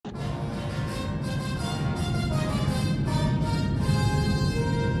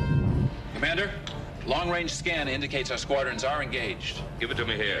Commander, long-range scan indicates our squadrons are engaged. Give it to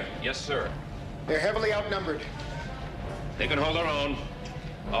me here. Yes, sir. They're heavily outnumbered. They can hold their own.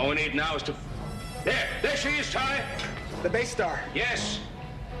 All we need now is to... There she is, Ty! The Basestar. Yes.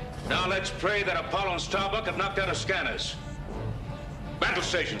 Now let's pray that Apollo and Starbuck have knocked out our scanners. Battle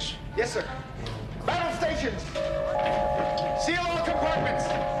stations. Yes, sir. Battle stations! Seal all compartments!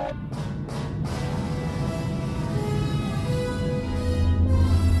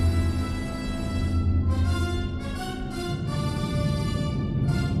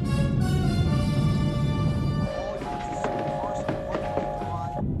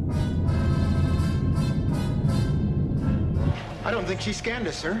 I don't think she scanned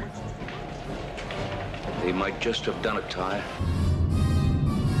us, sir. They might just have done it, Ty.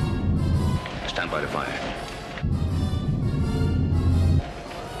 Stand by to fire.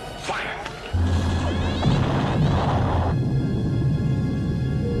 Fire!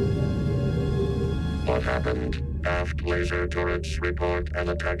 What happened? Aft laser turrets report an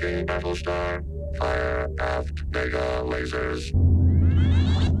attacking Battlestar. Fire aft Vega lasers.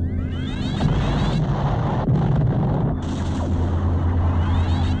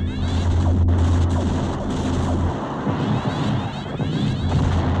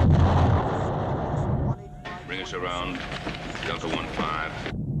 Around Delta 1-5.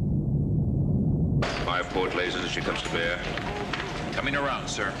 5 port lasers as she comes to bear. Coming around,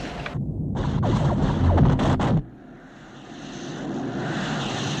 sir.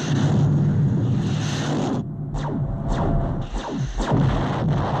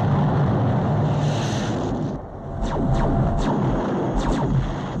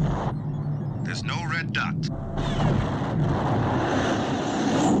 There's no red dot.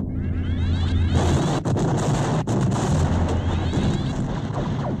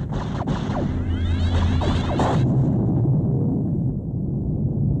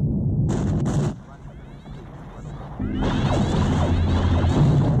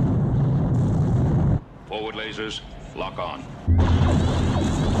 Forward lasers, lock on.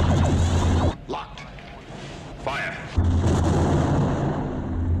 Locked. Fire.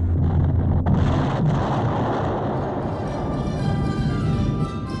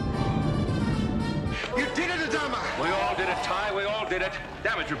 You did it, Adama! We all did it, Ty. We all did it.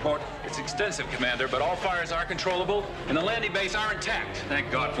 Damage report. It's extensive, Commander, but all fires are controllable, and the landing base are intact.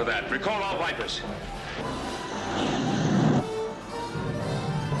 Thank God for that. Recall all Vipers.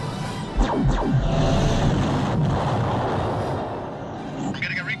 I'm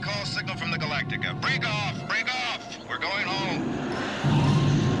getting a recall signal from the Galactica. Break off! Break off! We're going home.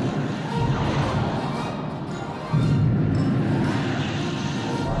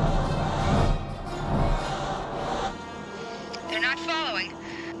 They're not following.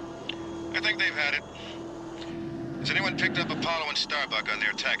 I think they've had it. Has anyone picked up Apollo and Starbuck on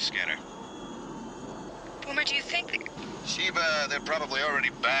their attack scanner? Boomer, do you think... Sheba, they're probably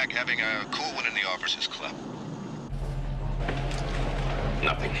already back having a cool one in the officers' club.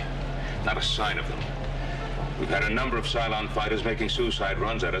 Nothing. Not a sign of them. We've had a number of Cylon fighters making suicide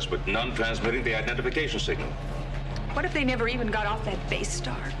runs at us, but none transmitting the identification signal. What if they never even got off that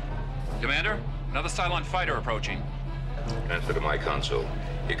Basestar? Commander, another Cylon fighter approaching. Transfer to my console.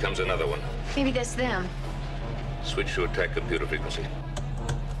 Here comes another one. Maybe that's them. Switch to attack computer frequency.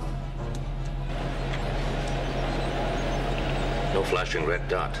 No flashing red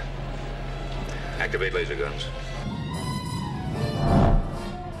dot. Activate laser guns.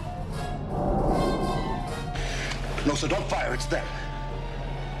 No, sir, don't fire. It's them.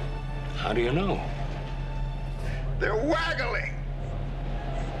 How do you know? They're waggling.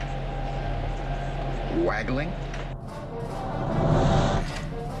 Waggling?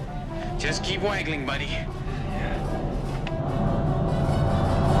 Just keep waggling, buddy.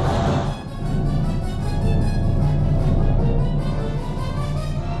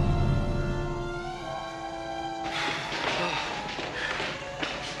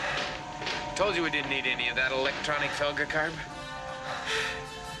 Told you we didn't need any of that electronic Felger carb.